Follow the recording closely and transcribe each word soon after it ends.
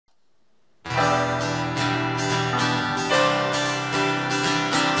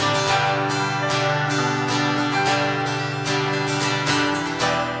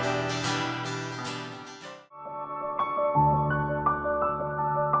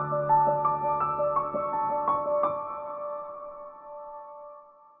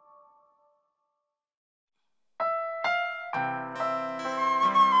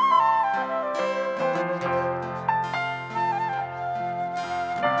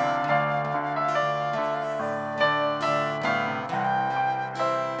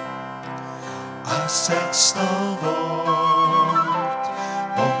As ek stil word,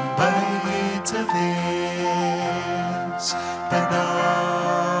 om by U te wees,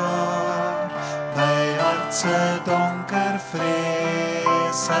 bedaar my hart se donker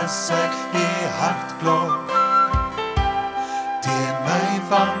vrees, as ek U hart klop, teen my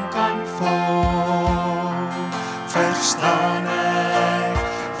wang kan voel, verstaan ek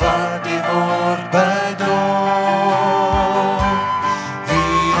wat die woord bedoel. U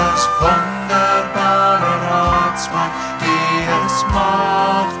is wonderbare raadsman, U is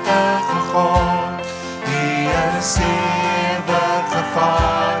magtige God, U is ewige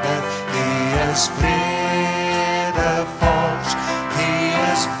Vader, U is vredevors, U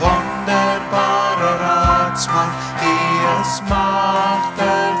is wonderbare raadsman, U is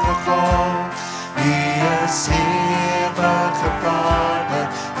magtige God, U is ewige Vader,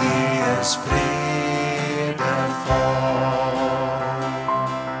 U is vredevors.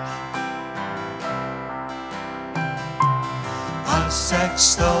 As ek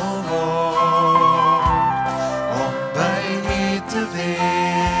stil word, om by U te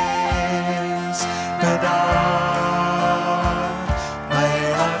wees, bedaar my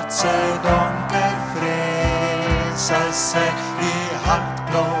hart se donker vrees, as ek U hart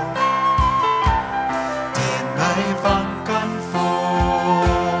klop, teen my wang kan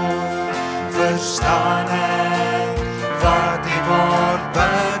voel, verstaan ek wat die woord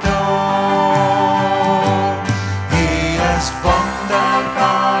bedoel. U is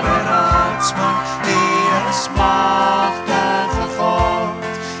wonderbare raadsman, U is magtige God,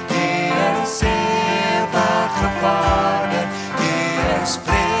 U is ewige Vader, U is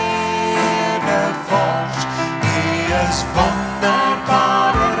vredevors, U is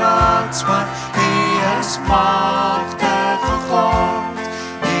wonderbare raadsman, U is magtige God,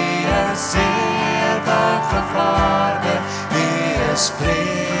 U is ewige Vader, U is vredevors.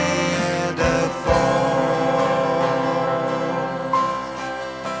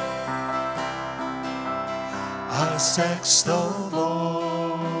 As ek stil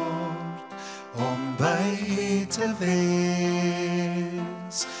word, om by U te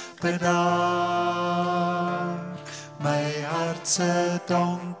wees, bedaar my hart se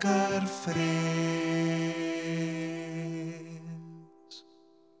donker vrees.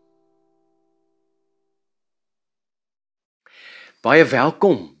 Baie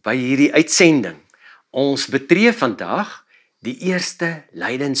welkom by hierdie uitsending. Ons betree vandag die eerste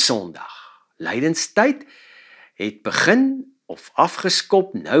Lydenssondag. Lydenstyd het begin of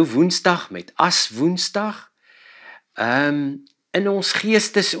afgeskop nou Woensdag met Aswoensdag. In ons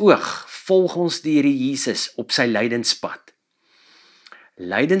geestesoog volg ons die Here Jesus op sy lydenspad.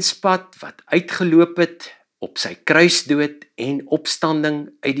 Lydenspad wat uitgeloop het op sy kruisdood en opstanding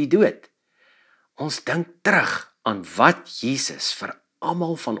uit die dood. Ons dink terug aan wat Jesus vir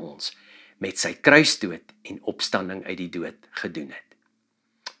almal van ons met sy kruisdood en opstanding uit die dood gedoen het.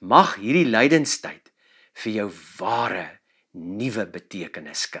 Mag hierdie lydenstyd vir jou ware nuwe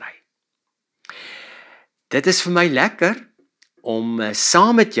betekenis kry. Dit is vir my lekker om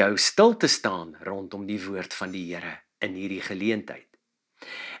saam met jou stil te staan rondom die woord van die Here in hierdie geleentheid.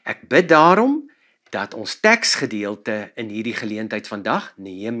 Ek bid daarom dat ons teksgedeelte in hierdie geleentheid vandag,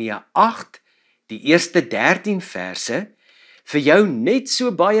 Nehemia 8, die eerste 13 verse, vir jou net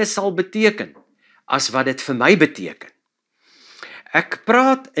so baie sal beteken as wat dit vir my beteken. Ek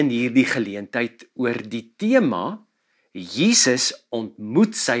praat in hierdie geleentheid oor die tema Jesus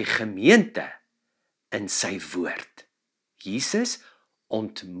ontmoet sy gemeente in sy woord. Jesus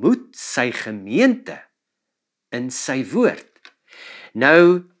ontmoet sy gemeente in sy woord.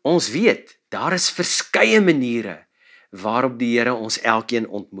 Nou, ons weet, daar is verskeie maniere waarop die Here ons elkeen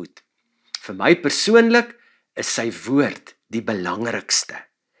ontmoet. Vir my persoonlik is sy woord die belangrikste,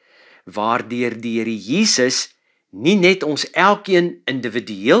 waardeur die Here Jesus nie net ons elkeen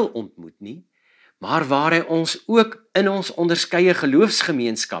individueel ontmoet nie, maar waar hy ons ook in ons onderskeie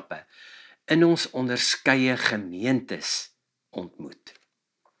geloofsgemeenskappe, in ons onderskeie gemeentes ontmoet.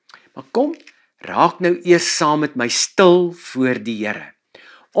 Maar kom, raak nou eers saam met my stil voor die Here.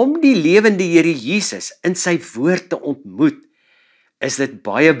 Om die lewende Here Jesus in sy woord te ontmoet, is dit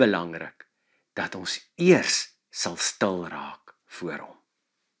baie belangrik dat ons eers sal stil raak voor hom.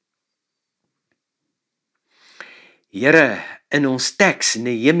 Here, in ons teks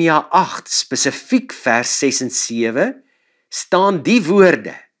Nehemia 8, spesifiek vers 6 en 7, staan die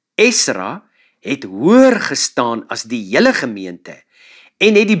woorde: Esra het hoër gestaan as die hele gemeente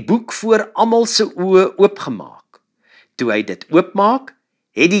en het die boek voor almal se oë oopgemaak. Toe hy dit oopmaak,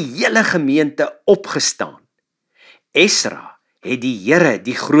 het die hele gemeente opgestaan. Esra het die Here,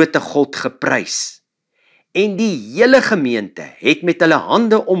 die groote God, geprys. En die hele gemeente het met hulle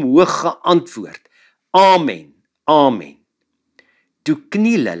hande omhoog geantwoord: Amen, amen. Toe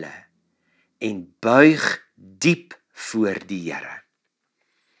kniel hulle en buig diep voor die Here.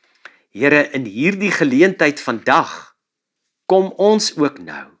 Here, in hierdie geleentheid vandag, kom ons ook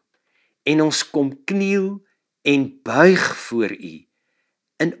nou, en ons kom kniel en buig voor U,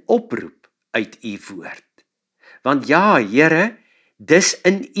 in oproep uit U woord. Want ja, Here, dis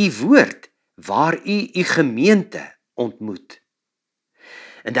in U woord, waar U U gemeente ontmoet.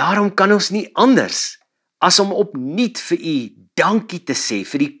 En daarom kan ons nie anders, as om opnuut vir U dankie te sê,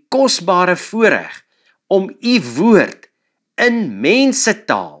 vir die kosbare voorreg, om U woord, in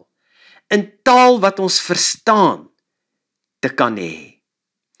mensetaal, in taal wat ons verstaan, te kan hê.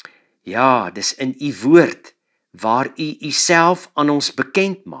 Ja, dis in U woord, waar U Uself aan ons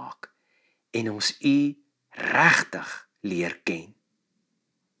bekend maak, en ons U regtig leer ken.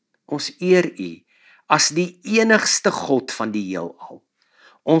 Ons eer U, as die enigste God van die heelal,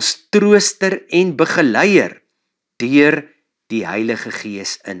 ons trooster en begeleier, deur die Heilige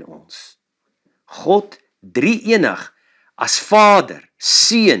Gees in ons. God, drie-enig, as Vader,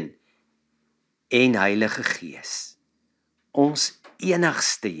 Seun en Heilige Gees. Ons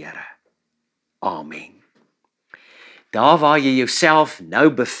enigste Here. Amen. Daar waar jy jouself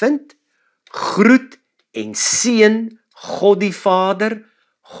nou bevind, groet en seën God die Vader,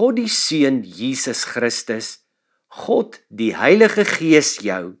 God die Seun Jesus Christus, God die Heilige Gees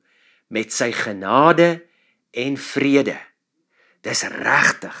jou, met sy genade en vrede. Dis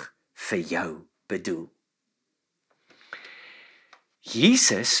regtig vir jou bedoel.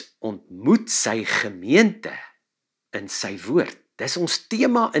 Jesus ontmoet sy gemeente in sy woord. Dis ons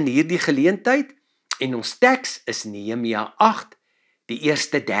tema in hierdie geleentheid, en ons teks is Nehemia 8, die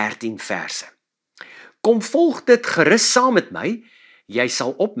eerste 13 verse. Kom volg dit gerus saam met my, jy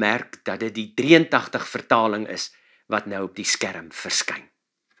sal opmerk dat dit die 83 vertaling is, wat nou op die skerm verskyn.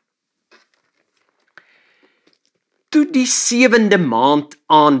 Toe die 7de maand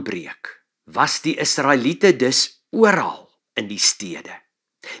aanbreek, was die Israeliete dus oral in die stede.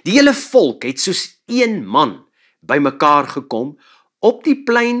 Die hele volk het soos een man bymekaar gekom op die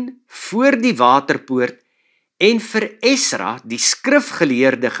plein voor die waterpoort en vir Esra, die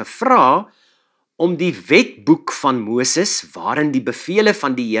skrifgeleerde, gevra om die wetboek van Moses, waarin die bevele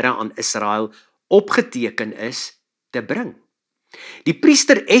van die Here aan Israel opgeteken is, te bring. Die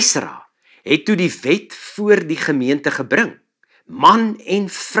priester Esra het toe die wet voor die gemeente gebring, man en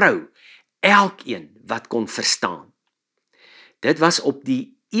vrou, elkeen wat kon verstaan. Dit was op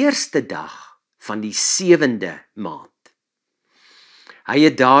die eerste dag van die 7de maand. Hy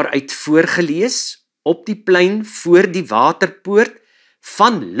het daaruit voorgelees op die plein voor die waterpoort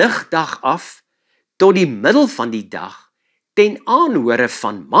van ligdag af tot die middel van die dag, ten aanhore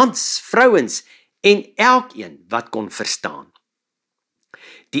van mans, vrouens en elkeen wat kon verstaan.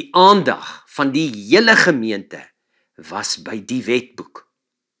 Die aandag van die hele gemeente was by die wetboek.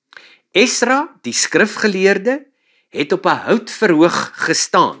 Esra, die skrifgeleerde, het op 'n houtverhoog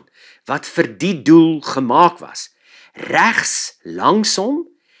gestaan, wat vir die doel gemaak was. Regs langs hom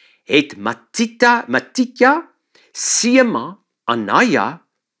het Matitja, Sema, Anaya,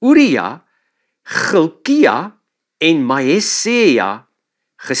 Uria, Gilkia en Maesea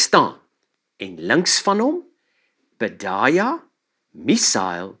gestaan. En links van hom, Bedaja,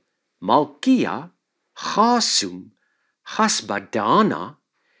 Misael, Malkia, Gasum, Gasbadana,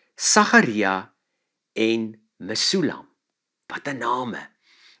 Sagaria en Mesulam. Wat 'n name.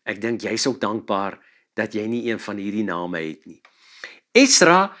 Ek dink jy's ook dankbaar dat jy nie een van hierdie name het nie.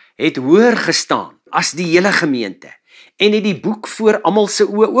 Esra het hoër gestaan as die hele gemeente en het die boek voor almal se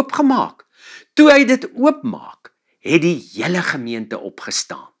oë oopgemaak. Toe hy dit oopmaak, het die hele gemeente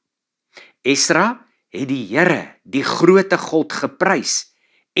opgestaan. Esra het die Here, die groote God, geprys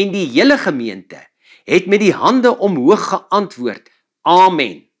en die hele gemeente het met die hande omhoog geantwoord,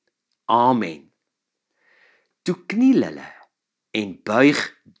 Amen, Amen. Toe kniel hulle en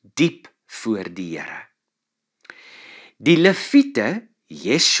buig diep voor die Here. Die Lewiete,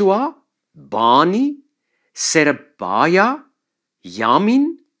 Yeshua, Bani, Serebaya,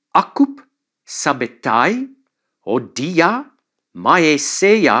 Yamin, Akub, Sabetai, Hodia,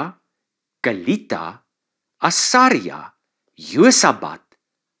 Maesea, Kelita, Asaria, Josabat,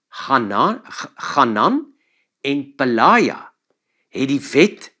 Hanan en Pelaja het die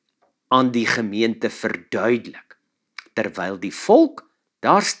wet aan die gemeente verduidelik, terwyl die volk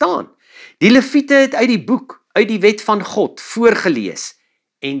daar staan. Die Lewiete het uit die boek, uit die wet van God, voorgelees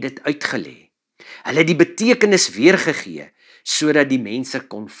en dit uitgelê. Hulle het die betekenis weergegee, sodat die mense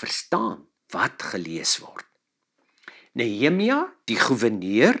kon verstaan wat gelees word. Nehemia, die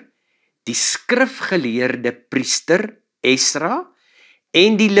gouverneur, die skrifgeleerde priester Esra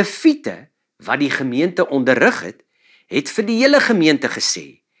en die Lewiete wat die gemeente onderrig het vir die hele gemeente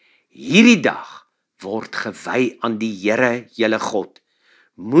gesê, hierdie dag word gewy aan die Here julle God.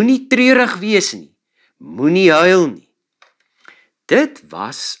 Moenie treurig wees nie, moenie huil nie. Dit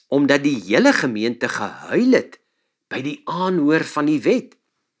was omdat die hele gemeente gehuil het by die aanhoor van die wet.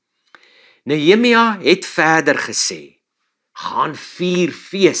 Nehemia het verder gesê, gaan vier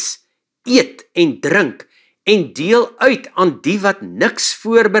fees, eet en drink en deel uit aan die wat niks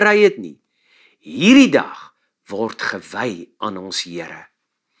voorberei het nie. Hierdie dag word gewy aan ons Here.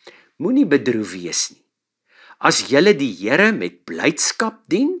 Moenie bedroef wees nie. As julle die Here met blydskap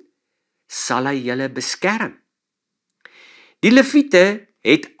dien, sal hy julle beskerm. Die Lewiete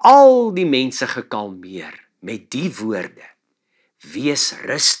het al die mense gekalmeer met die woorde, wees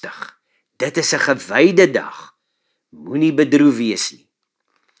rustig, dit is 'n gewyde dag, moenie bedroef wees nie.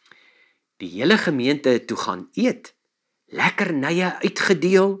 Die hele gemeente het toe gaan eet, lekkernye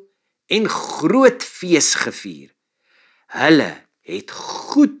uitgedeel en groot fees gevier. Hulle het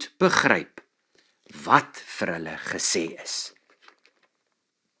goed begryp wat vir hulle gesê is.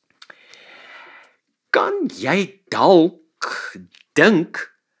 Kan jy dalk dink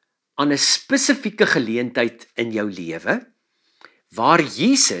aan 'n spesifieke geleentheid in jou lewe waar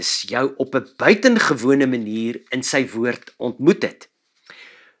Jesus jou op 'n buitengewone manier in sy woord ontmoet het?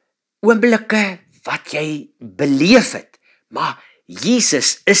 Oomblikke wat jy beleef het, maar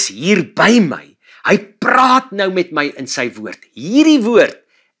Jesus is hier by my. Hy praat nou met my in sy woord. Hierdie woord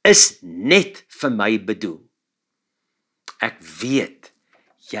is net vir my bedoel. Ek weet,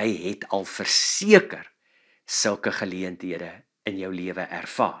 jy het al verseker sulke geleenthede in jou lewe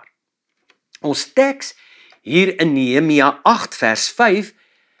ervaar. Ons teks hier in Nehemia 8 vers 5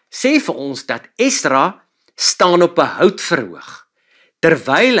 sê vir ons dat Esra staan op 'n houtverhoog,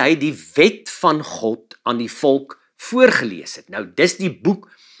 terwyl hy die wet van God aan die volk voorgelees het. Nou, dis die boek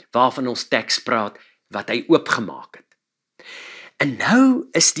waarvan ons teks praat, wat hy oopgemaak het. En nou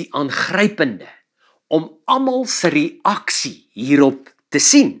is die aangrypende om almal se reaksie hierop te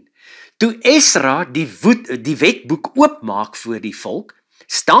sien. Toe Esra die wetboek oopmaak voor die volk,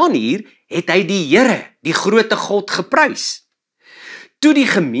 staan hier, het hy die Here, die groote God, geprys. Toe die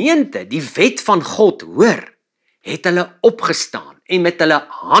gemeente die wet van God hoor, het hulle opgestaan en met hulle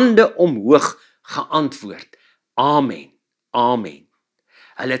hande omhoog geantwoord, Amen, Amen.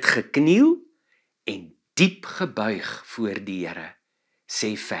 Hulle het gekniel en diep gebuig voor die Here,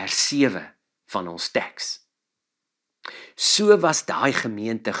 sê vers 7 van ons teks. So was daai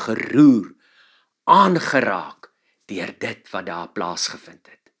gemeente geroer, aangeraak deur dit wat daar plaasgevind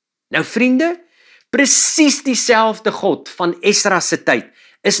het. Nou vriende, presies dieselfde God van Esra se tyd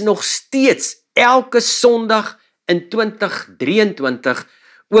is nog steeds elke Sondag in 2023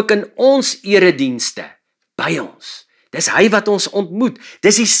 ook in ons eredienste by ons. Dis hy wat ons ontmoet.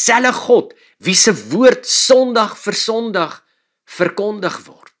 Dis dieselfde God wie se woord Sondag vir Sondag verkondig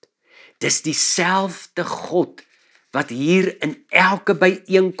word. Dis dieselfde God wat hier in elke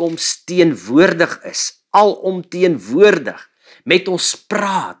byeenkoms teenwoordig is, alomteenwoordig, met ons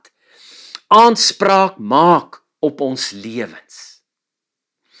praat, aanspraak maak op ons lewens.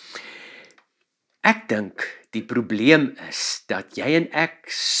 Ek dink die probleem is dat jy en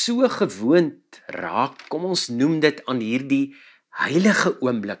ek so gewoond raak, kom ons noem dit aan hierdie heilige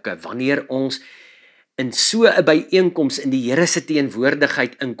oomblikke, wanneer ons in so 'n byeenkoms in die Here se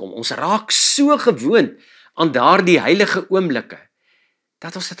teenwoordigheid inkom. Ons raak so gewoond aan daardie heilige oomblikke,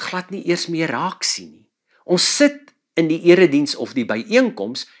 dat ons dit glad nie eers meer raak sien nie. Ons sit in die erediens of die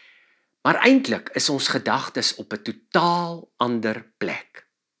byeenkoms, maar eintlik is ons gedagtes op 'n totaal ander plek.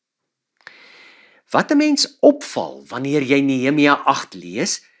 Wat 'n mens opval wanneer jy Nehemia 8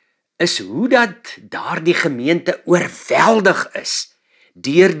 lees, is hoe dat daardie gemeente oorweldig is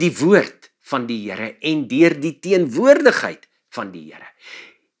deur die woord van die Here en deur die teenwoordigheid van die Here.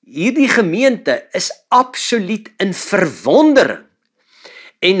 Hierdie gemeente is absoluut in verwondering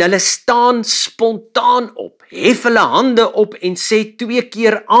en hulle staan spontaan op, hef hulle hande op en sê 2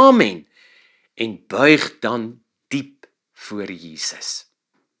 keer Amen en buig dan diep voor Jesus.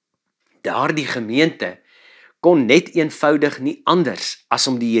 Daardie gemeente kon net eenvoudig nie anders as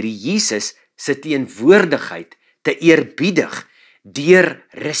om die Here Jesus se teenwoordigheid te eerbiedig deur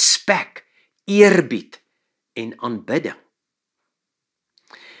respek, eerbied en aanbidding.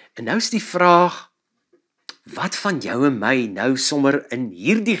 En nou is die vraag, wat van jou en my nou sommer in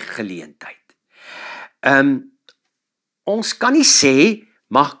hierdie geleentheid? Ons kan nie sê,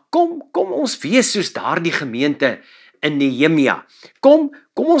 maar kom ons wees soos daardie gemeente in Nehemia. Kom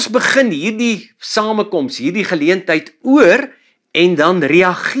ons begin hierdie samekoms, hierdie geleentheid oor en dan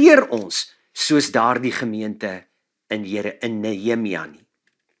reageer ons soos daardie gemeente in Nehemia nie.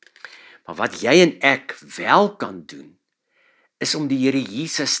 Maar wat jy en ek wel kan doen, is om die Here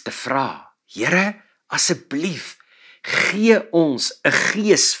Jesus te vra, Here, asseblief, gee ons 'n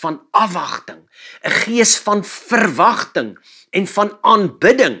gees van afwagting, 'n gees van verwagting en van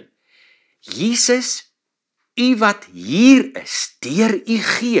aanbidding. Jesus, U wat hier is, deur U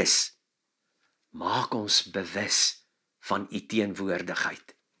gees, maak ons bewus van U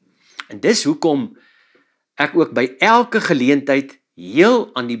teenwoordigheid. En dis hoekom ek ook by elke geleentheid heel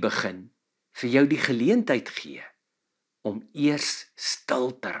aan die begin vir jou die geleentheid gee om eers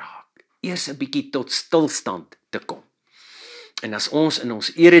stil te raak, eers 'n bietjie tot stilstand te kom. En as ons in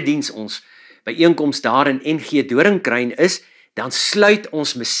ons erediens, ons byeenkoms daar in NG Doringkruin is, dan sluit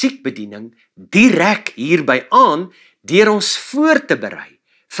ons musiekbediening direk hierby aan deur ons voor te berei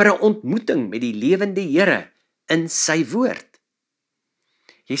vir 'n ontmoeting met die lewende Here in sy woord.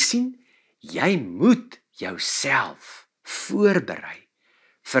 Jy sien, jy moet jouself voorberei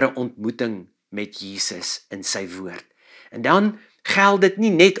vir 'n ontmoeting met Jesus in sy woord. En dan geld dit nie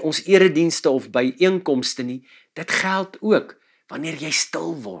net ons eredienste of byeenkomste nie, dit geld ook wanneer jy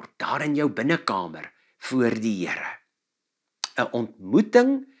stil word daar in jou binnekamer voor die Here. 'n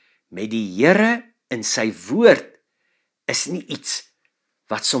Ontmoeting met die Here in sy woord is nie iets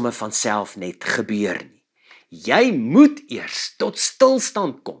wat sommer van self net gebeur nie. Jy moet eers tot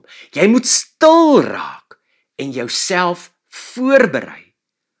stilstand kom. Jy moet stil raak en jouself voorberei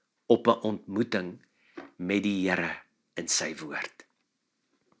op 'n ontmoeting met die Here in sy woord.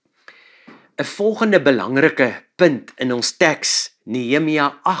 'n Volgende belangrike punt in ons teks,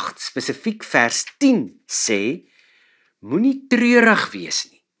 Nehemia 8, spesifiek vers 10, sê, moenie treurig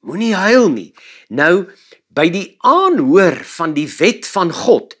wees nie, moenie huil nie. Nou, by die aanhoor van die wet van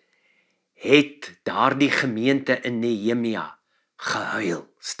God, het daardie gemeente in Nehemia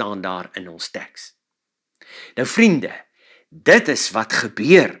gehuil, staan daar in ons teks. Nou vriende, dit is wat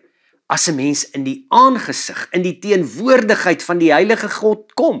gebeur as 'n mens in die aangesig, in die teenwoordigheid van die heilige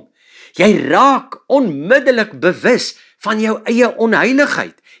God kom. Jy raak onmiddellik bewus van jou eie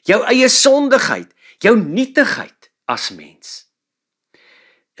onheiligheid, jou eie sondigheid, jou nietigheid as mens.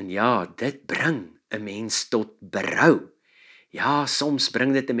 En ja, dit bring 'n mens tot berou. Ja, soms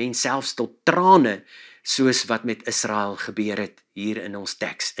bring dit 'n mens selfs tot trane, soos wat met Israel gebeur het hier in ons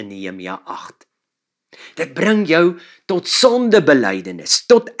teks in Nehemia 8. Dit bring jou tot sondebelydenis,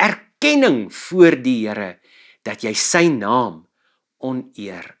 tot erkenning voor die Here dat jy sy naam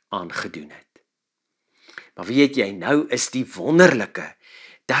oneer aangedoen het. Maar weet jy, nou is die wonderlike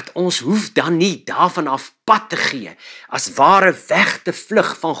dat ons hoef dan nie daarvan af pad te gee, as ware weg te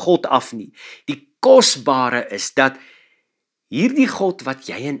vlug van God af nie. Die kosbare is dat hierdie God wat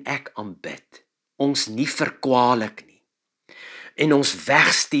jy en ek aanbid, ons nie verkwalik nie, en ons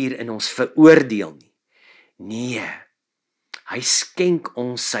wegstuur en ons veroordeel nie. Nee, hy skenk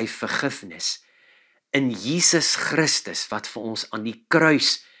ons sy vergifnis in Jesus Christus, wat vir ons aan die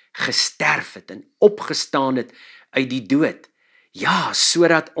kruis gesterf het en opgestaan het uit die dood. Ja,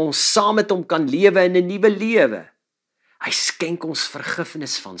 sodat ons saam met hom kan lewe in 'n nuwe lewe. Hy skenk ons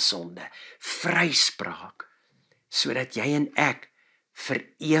vergifnis van sonde, vryspraak, sodat jy en ek vir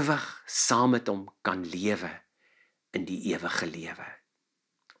ewig saam met hom kan lewe in die ewige lewe.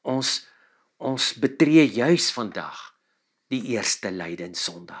 Ons betree juis vandag die eerste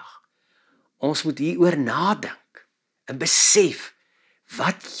lydenssondag. Ons moet hieroor nadink en besef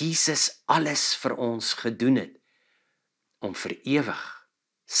wat Jesus alles vir ons gedoen het om vir ewig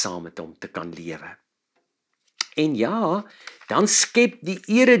saam met hom te kan lewe. En ja, dan skep die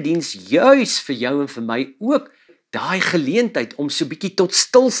erediens juis vir jou en vir my ook daai geleentheid om so bietjie tot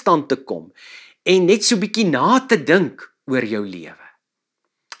stilstand te kom en net so bietjie na te dink oor jou lewe.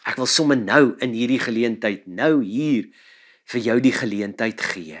 Ek wil sommer nou in hierdie geleentheid, nou hier, vir jou die geleentheid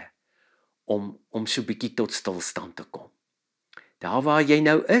gee om so bietjie tot stilstand te kom. Daar waar jy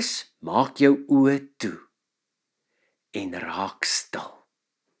nou is, maak jou oë toe en raak stil.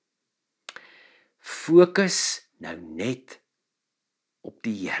 Fokus nou net op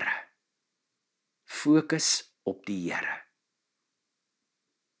die Here. Fokus op die Here.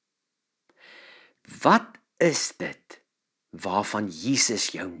 Wat is dit waarvan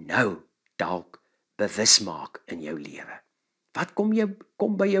Jesus jou nou dalk bewus maak in jou lewe? Wat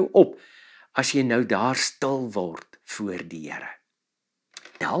kom by jou op as jy nou daar stil word voor die Here?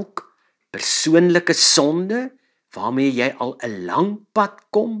 Dalk persoonlike sonde waarmee jy al 'n lang pad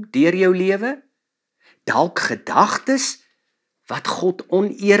kom deur jou lewe? Dalk gedagtes wat God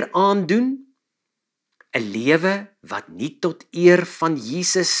oneer aandoen? 'n lewe wat nie tot eer van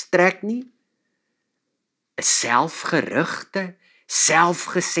Jesus strek nie? 'n selfgerigte,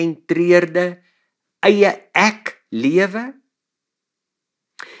 selfgesentreerde, eie ek lewe?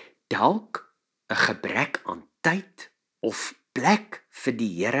 dalk 'n gebrek aan tyd of plek vir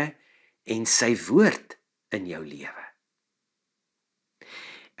die Here en sy woord in jou lewe.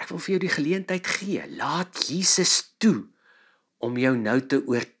 Ek wil vir jou die geleentheid gee, laat Jesus toe om jou nou te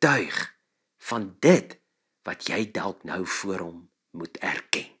oortuig van dit wat jy dalk nou voor hom moet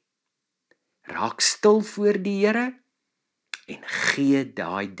erken. Raak stil voor die Here en gee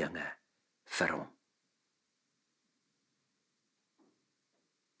daai dinge vir hom.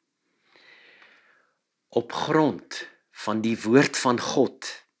 Op grond van die woord van God,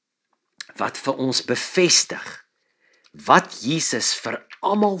 wat vir ons bevestig, wat Jesus vir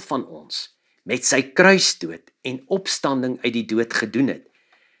almal van ons met sy kruisdood en opstanding uit die dood gedoen het,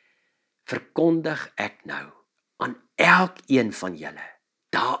 verkondig ek nou aan elkeen van julle,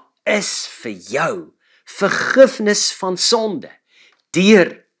 daar is vir jou vergifnis van sonde,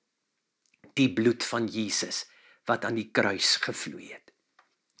 deur die bloed van Jesus, wat aan die kruis gevloei het.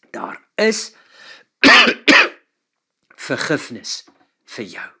 Daar is vergifnis vir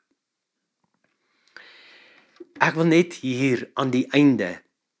jou. Ek wil net hier aan die einde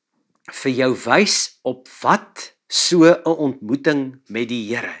vir jou wys op wat so 'n ontmoeting met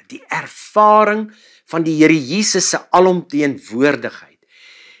die Here, die ervaring van die Here Jesus se alomteenwoordigheid,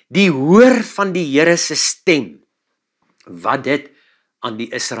 die hoor van die Here se stem, wat dit aan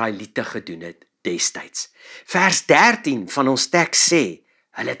die Israeliete gedoen het destyds. Vers 13 van ons teks sê,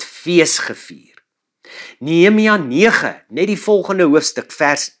 hulle het fees gevier. Nehemia 9, net die volgende hoofstuk,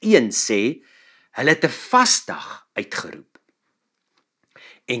 vers 1 sê, hulle het 'n vasdag uitgeroep.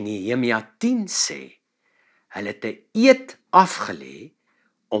 En Nehemia 10 sê, hulle het 'n eed afgelê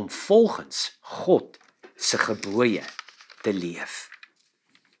om volgens God se gebooie te leef.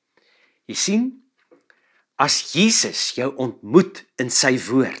 Jy sien, as Jesus jou ontmoet in sy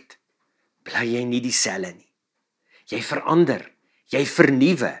woord, bly jy nie dieselfde nie. Jy verander, jy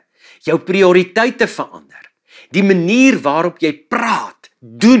vernuwe, jou prioriteite verander. Die manier waarop jy praat,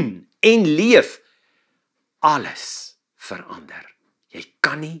 doen en leef, alles verander. Jy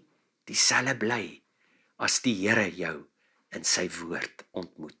kan nie dieselfde bly as die Here jou in sy woord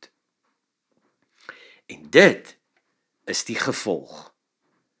ontmoet. En dit is die gevolg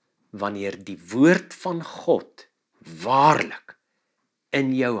wanneer die woord van God waarlik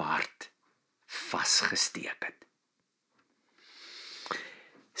in jou hart vasgesteek het.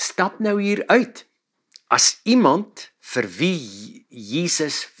 Stap nou hier uit as iemand vir wie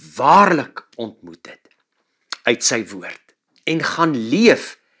Jesus waarlik ontmoet het uit sy woord en gaan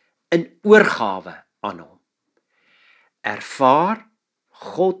leef in oorgawe aan hom. Ervaar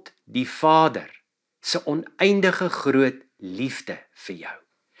God die Vader se oneindige groot liefde vir jou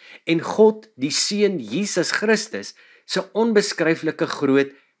en God die Seun Jesus Christus se onbeskryflike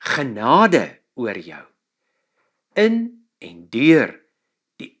groot genade oor jou in en deur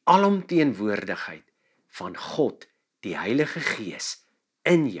die alomteenwoordigheid van God, die Heilige Gees,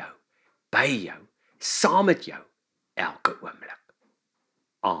 in jou, by jou, saam met jou, elke oomblik.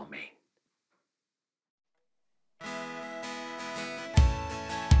 Amen.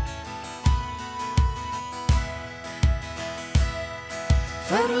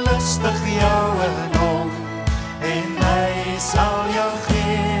 Verlustig jou in hom, en hy sal jou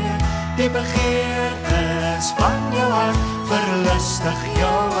gee, die begeertes van jou hart, verlustig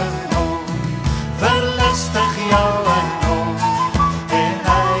jou in hom, verlustig jou in hom, en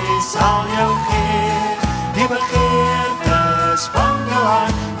hy sal jou gee, die begeertes van jou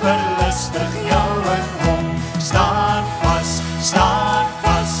hart, verlustig jou in hom, staan vas,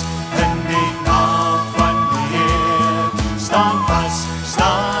 in die naam van die Heer, staan vas,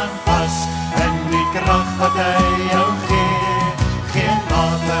 in die krag wat hy jou gee, geen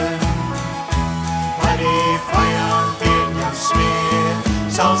wapen, wat die vyand teen jou smeer,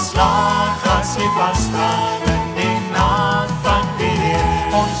 sal slaag as jy vasstaan in die naam van die Heer.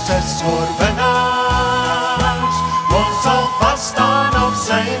 Ons is oorwinnaars, ons sal vasstaan op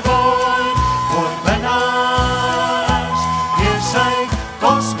sy woord, oorwinnaars, deur sy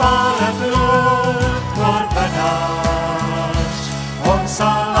kosbare bloed, oorwinnaars, ons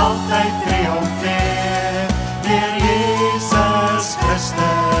sal altyd triomfeer, deur Jesus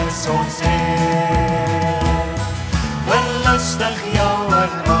Christus ons Heer. Verlustig jou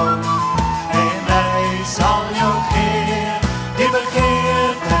in hom, en hy sal jou gee, die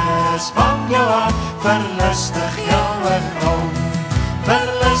begeertes van jou hart, verlustig jou in hom,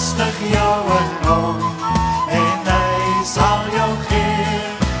 verlustig jou in hom, en hy sal jou gee,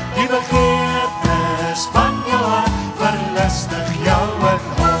 die begeertes van jou hart, verlustig jou in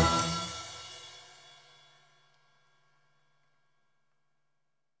hom.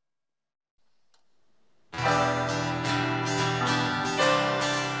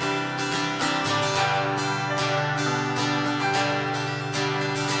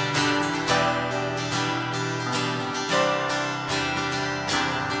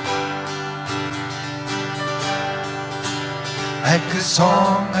 Ek is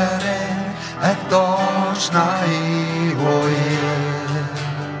honger en ek dors na U, o Heer.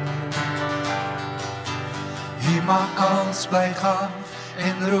 U maak als bly gaan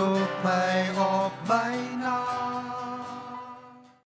en roep my op my